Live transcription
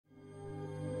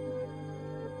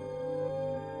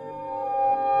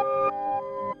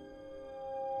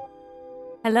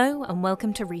Hello and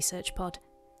welcome to ResearchPod.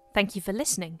 Thank you for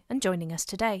listening and joining us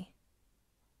today.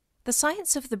 The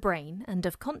science of the brain and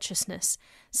of consciousness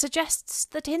suggests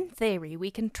that in theory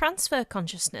we can transfer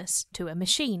consciousness to a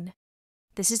machine.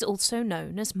 This is also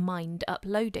known as mind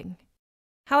uploading.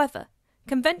 However,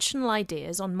 conventional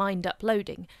ideas on mind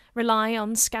uploading rely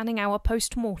on scanning our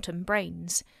post-mortem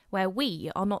brains, where we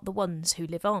are not the ones who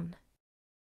live on.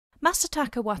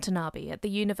 Masataka Watanabe at the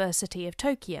University of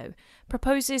Tokyo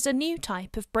proposes a new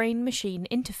type of brain-machine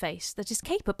interface that is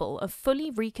capable of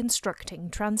fully reconstructing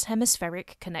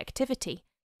transhemispheric connectivity,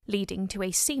 leading to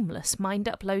a seamless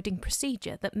mind-uploading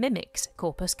procedure that mimics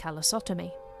corpus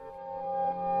callosotomy.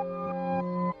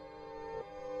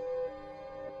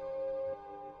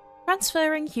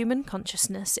 Transferring human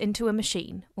consciousness into a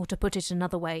machine, or to put it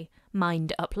another way,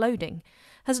 mind uploading,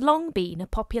 has long been a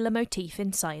popular motif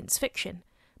in science fiction,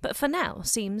 but for now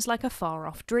seems like a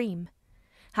far-off dream.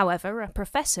 However, a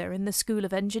professor in the School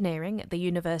of Engineering at the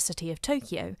University of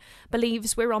Tokyo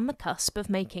believes we're on the cusp of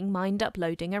making mind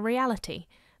uploading a reality,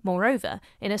 moreover,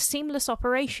 in a seamless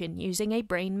operation using a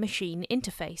brain-machine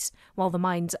interface, while the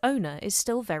mind's owner is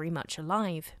still very much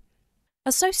alive.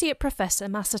 Associate Professor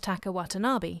Masataka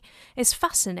Watanabe is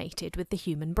fascinated with the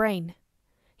human brain.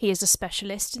 He is a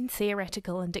specialist in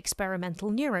theoretical and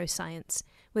experimental neuroscience,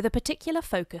 with a particular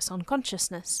focus on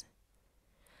consciousness.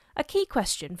 A key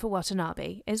question for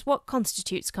Watanabe is what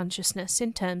constitutes consciousness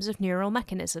in terms of neural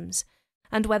mechanisms,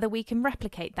 and whether we can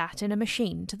replicate that in a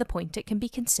machine to the point it can be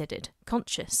considered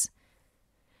conscious.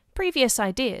 Previous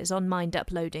ideas on mind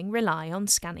uploading rely on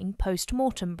scanning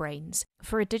post-mortem brains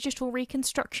for a digital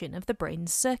reconstruction of the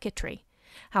brain's circuitry.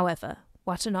 However,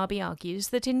 Watanabe argues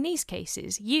that in these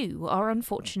cases you are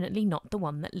unfortunately not the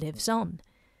one that lives on.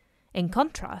 In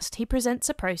contrast, he presents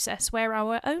a process where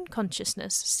our own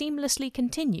consciousness seamlessly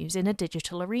continues in a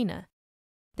digital arena.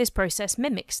 This process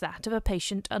mimics that of a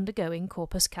patient undergoing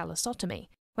corpus callosotomy,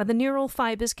 where the neural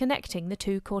fibres connecting the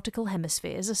two cortical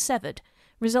hemispheres are severed,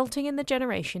 resulting in the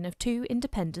generation of two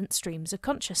independent streams of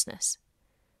consciousness.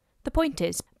 The point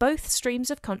is, both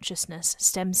streams of consciousness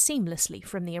stem seamlessly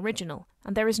from the original,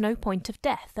 and there is no point of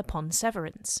death upon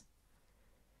severance.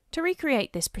 To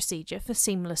recreate this procedure for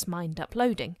seamless mind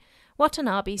uploading,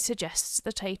 Watanabe suggests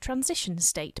that a transition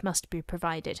state must be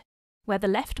provided, where the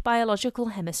left biological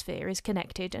hemisphere is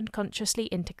connected and consciously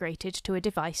integrated to a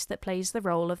device that plays the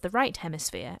role of the right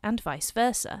hemisphere, and vice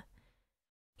versa.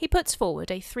 He puts forward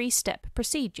a three-step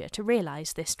procedure to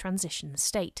realise this transition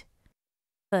state.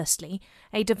 Firstly,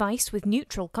 a device with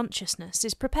neutral consciousness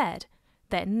is prepared.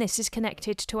 Then this is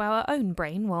connected to our own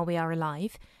brain while we are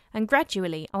alive, and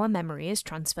gradually our memory is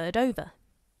transferred over.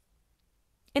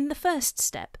 In the first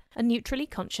step, a neutrally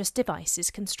conscious device is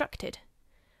constructed.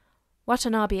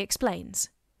 Watanabe explains,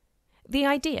 "The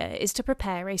idea is to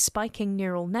prepare a spiking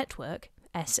neural network,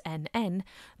 SNN,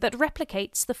 that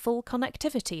replicates the full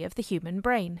connectivity of the human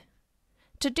brain.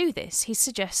 To do this, he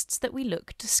suggests that we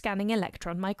look to scanning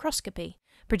electron microscopy,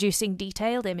 producing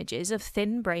detailed images of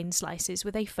thin brain slices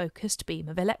with a focused beam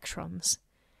of electrons.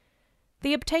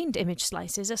 The obtained image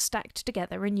slices are stacked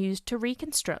together and used to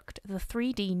reconstruct the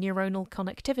 3D neuronal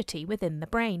connectivity within the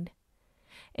brain.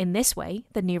 In this way,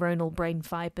 the neuronal brain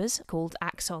fibres, called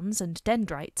axons and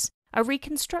dendrites, are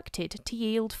reconstructed to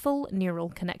yield full neural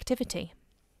connectivity."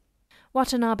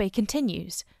 Watanabe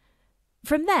continues,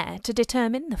 "From there, to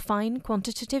determine the fine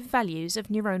quantitative values of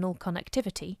neuronal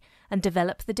connectivity and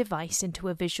develop the device into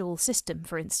a visual system,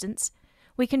 for instance,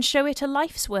 we can show it a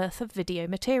life's worth of video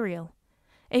material.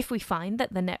 If we find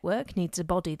that the network needs a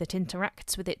body that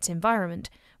interacts with its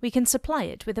environment, we can supply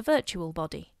it with a virtual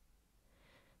body."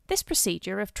 This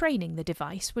procedure of training the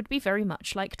device would be very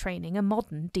much like training a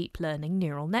modern deep learning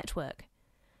neural network.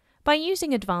 By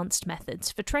using advanced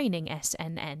methods for training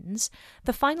SNNs,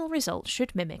 the final result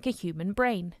should mimic a human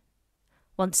brain.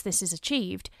 Once this is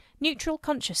achieved, neutral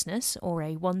consciousness, or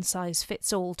a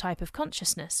one-size-fits-all type of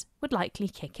consciousness, would likely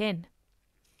kick in.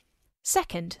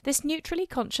 Second, this neutrally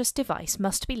conscious device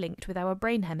must be linked with our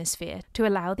brain hemisphere to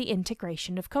allow the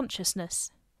integration of consciousness.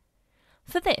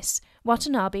 For this,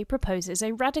 Watanabe proposes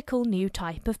a radical new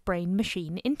type of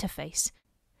brain-machine interface.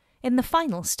 In the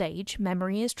final stage,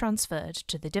 memory is transferred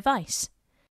to the device.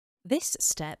 This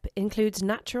step includes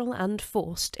natural and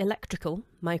forced electrical,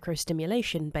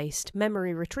 microstimulation-based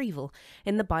memory retrieval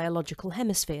in the biological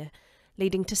hemisphere,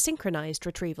 leading to synchronized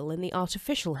retrieval in the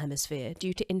artificial hemisphere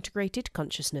due to integrated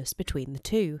consciousness between the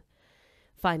two.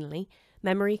 Finally,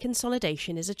 memory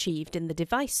consolidation is achieved in the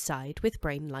device side with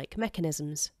brain-like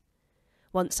mechanisms.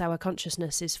 Once our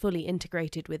consciousness is fully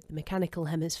integrated with the mechanical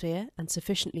hemisphere and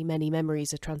sufficiently many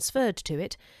memories are transferred to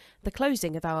it, the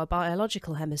closing of our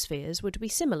biological hemispheres would be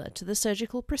similar to the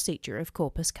surgical procedure of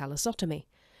corpus callosotomy.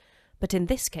 But in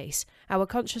this case, our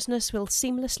consciousness will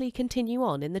seamlessly continue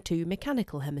on in the two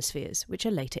mechanical hemispheres, which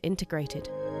are later integrated.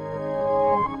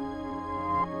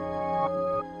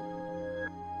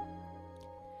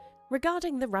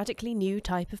 Regarding the radically new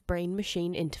type of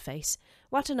brain-machine interface,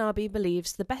 Watanabe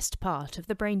believes the best part of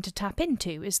the brain to tap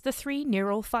into is the three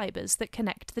neural fibres that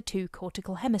connect the two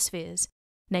cortical hemispheres,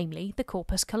 namely the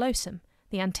corpus callosum,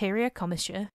 the anterior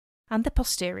commissure, and the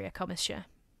posterior commissure.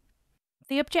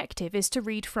 The objective is to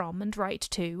read from and write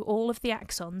to all of the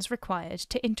axons required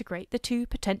to integrate the two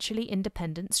potentially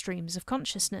independent streams of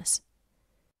consciousness.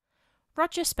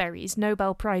 Roger Sperry's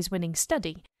Nobel Prize-winning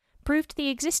study proved the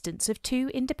existence of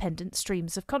two independent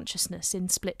streams of consciousness in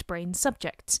split-brain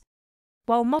subjects,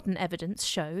 while modern evidence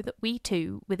show that we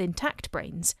too, with intact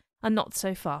brains, are not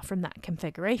so far from that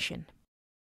configuration.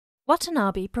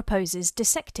 Watanabe proposes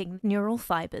dissecting neural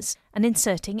fibres and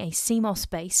inserting a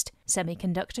CMOS-based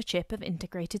semiconductor chip of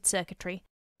integrated circuitry,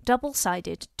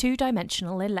 double-sided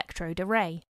two-dimensional electrode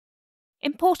array.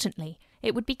 Importantly,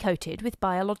 it would be coated with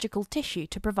biological tissue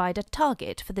to provide a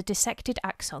target for the dissected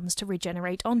axons to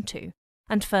regenerate onto,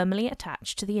 and firmly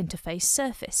attached to the interface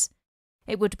surface.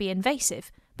 It would be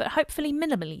invasive, but hopefully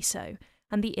minimally so,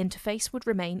 and the interface would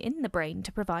remain in the brain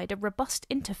to provide a robust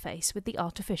interface with the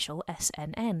artificial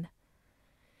SNN.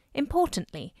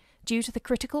 Importantly, due to the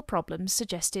critical problems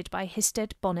suggested by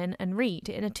Histed, Bonin and Reed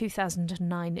in a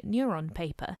 2009 Neuron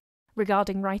paper,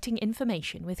 regarding writing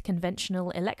information with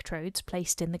conventional electrodes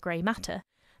placed in the grey matter,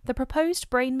 the proposed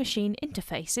brain-machine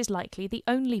interface is likely the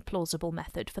only plausible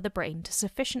method for the brain to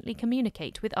sufficiently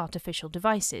communicate with artificial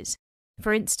devices,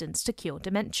 for instance to cure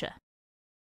dementia.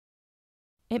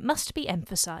 It must be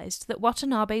emphasised that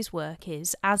Watanabe's work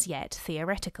is, as yet,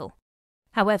 theoretical.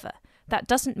 However, that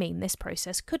doesn't mean this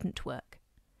process couldn't work.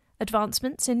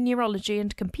 Advancements in neurology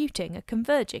and computing are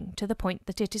converging to the point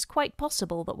that it is quite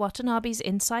possible that Watanabe's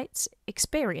insights,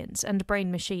 experience, and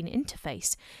brain-machine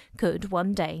interface could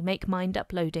one day make mind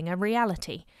uploading a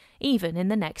reality, even in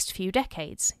the next few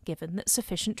decades, given that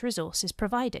sufficient resource is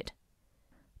provided.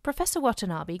 Professor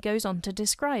Watanabe goes on to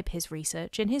describe his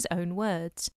research in his own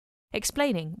words,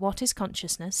 explaining what is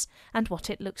consciousness and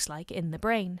what it looks like in the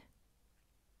brain.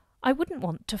 I wouldn't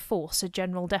want to force a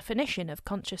general definition of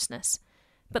consciousness,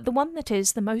 but the one that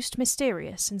is the most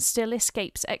mysterious and still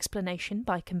escapes explanation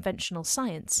by conventional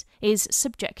science is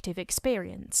subjective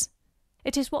experience.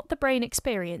 It is what the brain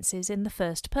experiences in the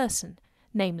first person,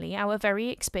 namely our very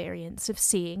experience of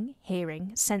seeing,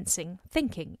 hearing, sensing,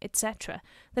 thinking, etc.,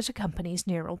 that accompanies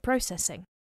neural processing.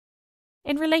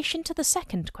 In relation to the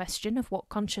second question of what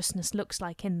consciousness looks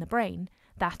like in the brain,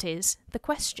 that is, the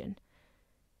question.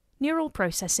 Neural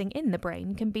processing in the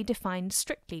brain can be defined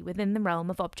strictly within the realm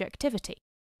of objectivity,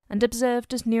 and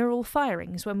observed as neural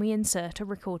firings when we insert a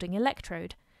recording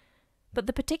electrode, but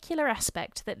the particular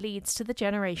aspect that leads to the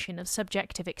generation of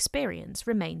subjective experience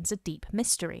remains a deep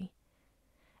mystery.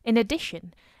 In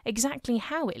addition, exactly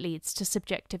how it leads to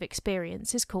subjective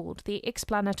experience is called the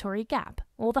explanatory gap,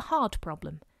 or the hard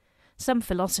problem. Some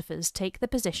philosophers take the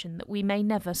position that we may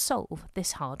never solve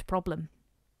this hard problem.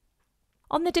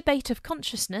 On the debate of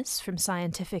consciousness from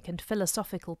scientific and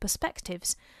philosophical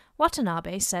perspectives,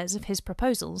 Watanabe says of his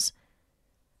proposals,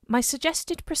 "My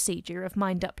suggested procedure of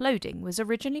mind uploading was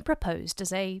originally proposed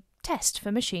as a test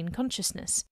for machine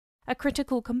consciousness, a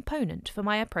critical component for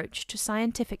my approach to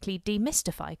scientifically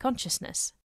demystify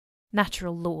consciousness.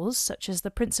 Natural laws, such as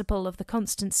the principle of the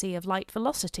constancy of light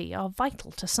velocity, are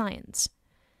vital to science.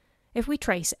 If we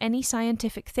trace any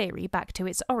scientific theory back to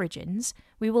its origins,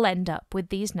 we will end up with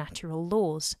these natural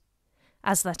laws.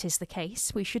 As that is the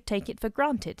case, we should take it for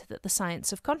granted that the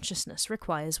science of consciousness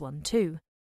requires one too.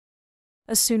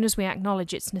 As soon as we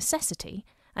acknowledge its necessity,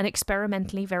 an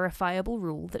experimentally verifiable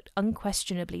rule that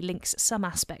unquestionably links some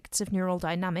aspects of neural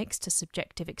dynamics to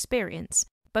subjective experience,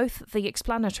 both the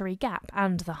explanatory gap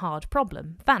and the hard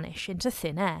problem vanish into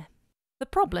thin air. The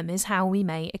problem is how we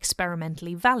may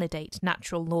experimentally validate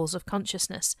natural laws of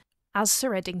consciousness, as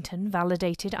Sir Eddington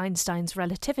validated Einstein's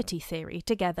relativity theory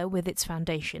together with its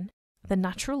foundation, the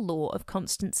natural law of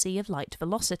constancy of light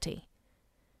velocity.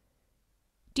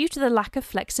 Due to the lack of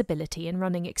flexibility in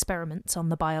running experiments on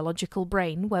the biological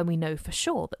brain where we know for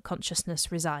sure that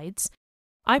consciousness resides,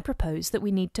 I propose that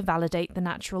we need to validate the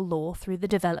natural law through the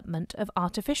development of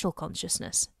artificial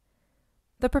consciousness.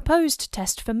 The proposed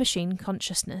test for machine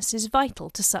consciousness is vital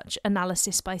to such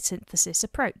analysis by synthesis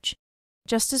approach,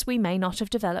 just as we may not have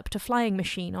developed a flying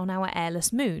machine on our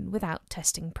airless moon without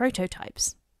testing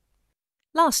prototypes.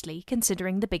 Lastly,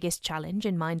 considering the biggest challenge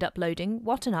in mind uploading,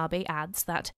 Watanabe adds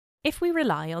that if we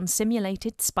rely on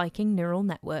simulated spiking neural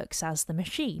networks as the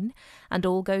machine, and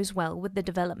all goes well with the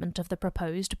development of the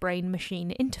proposed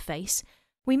brain-machine interface,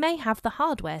 we may have the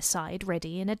hardware side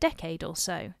ready in a decade or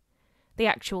so. The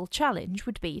actual challenge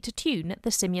would be to tune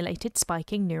the simulated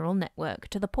spiking neural network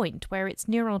to the point where its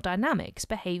neural dynamics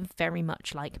behave very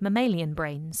much like mammalian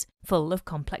brains, full of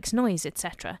complex noise,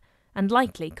 etc., and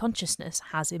likely consciousness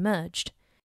has emerged.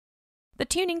 The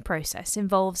tuning process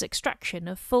involves extraction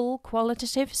of full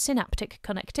qualitative synaptic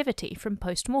connectivity from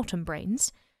post-mortem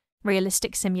brains,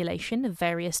 realistic simulation of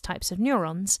various types of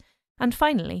neurons, and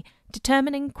finally,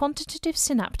 determining quantitative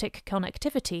synaptic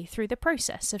connectivity through the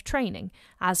process of training,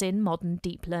 as in modern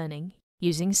deep learning,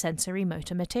 using sensory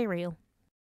motor material.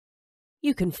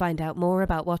 You can find out more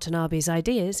about Watanabe's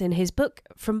ideas in his book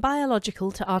From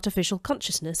Biological to Artificial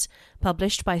Consciousness,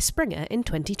 published by Springer in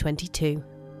 2022.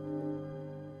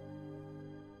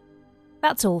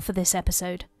 That's all for this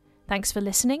episode. Thanks for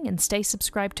listening and stay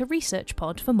subscribed to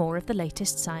ResearchPod for more of the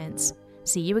latest science.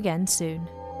 See you again soon.